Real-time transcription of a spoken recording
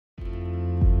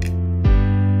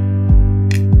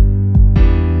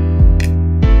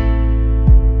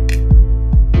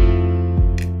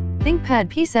ThinkPad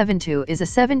P72 is a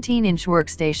 17-inch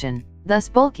workstation, thus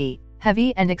bulky,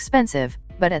 heavy and expensive,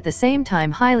 but at the same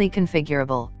time highly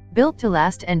configurable, built to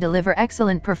last and deliver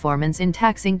excellent performance in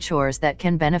taxing chores that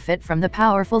can benefit from the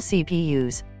powerful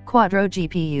CPUs, Quadro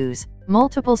GPUs,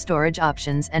 multiple storage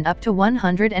options and up to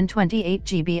 128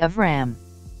 GB of RAM.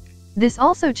 This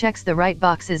also checks the right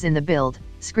boxes in the build,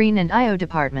 screen and I/O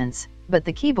departments, but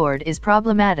the keyboard is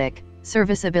problematic.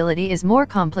 Serviceability is more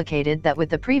complicated than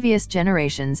with the previous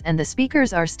generations and the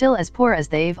speakers are still as poor as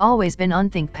they've always been on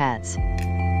ThinkPads.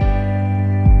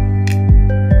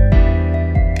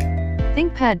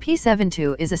 ThinkPad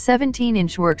P72 is a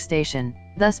 17-inch workstation,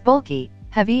 thus bulky,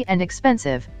 heavy and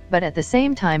expensive, but at the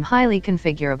same time highly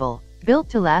configurable, built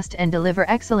to last and deliver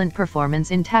excellent performance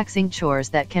in taxing chores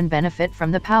that can benefit from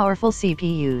the powerful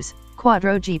CPUs,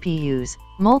 Quadro GPUs,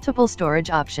 multiple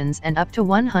storage options and up to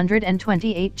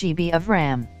 128 GB of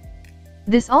RAM.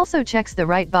 This also checks the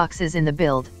right boxes in the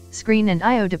build, screen and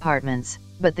I/O departments,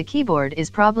 but the keyboard is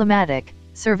problematic.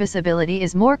 Serviceability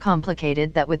is more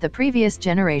complicated than with the previous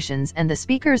generations and the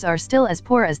speakers are still as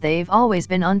poor as they've always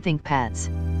been on ThinkPads.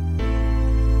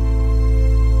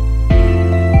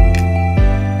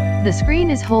 The screen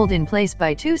is held in place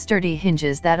by two sturdy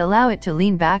hinges that allow it to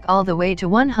lean back all the way to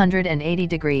 180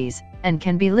 degrees, and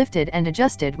can be lifted and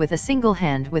adjusted with a single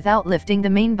hand without lifting the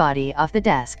main body off the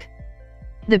desk.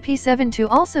 The P72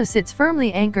 also sits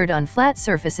firmly anchored on flat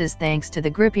surfaces thanks to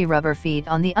the grippy rubber feet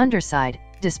on the underside,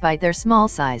 despite their small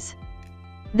size.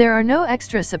 There are no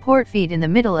extra support feet in the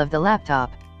middle of the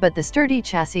laptop, but the sturdy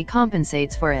chassis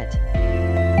compensates for it.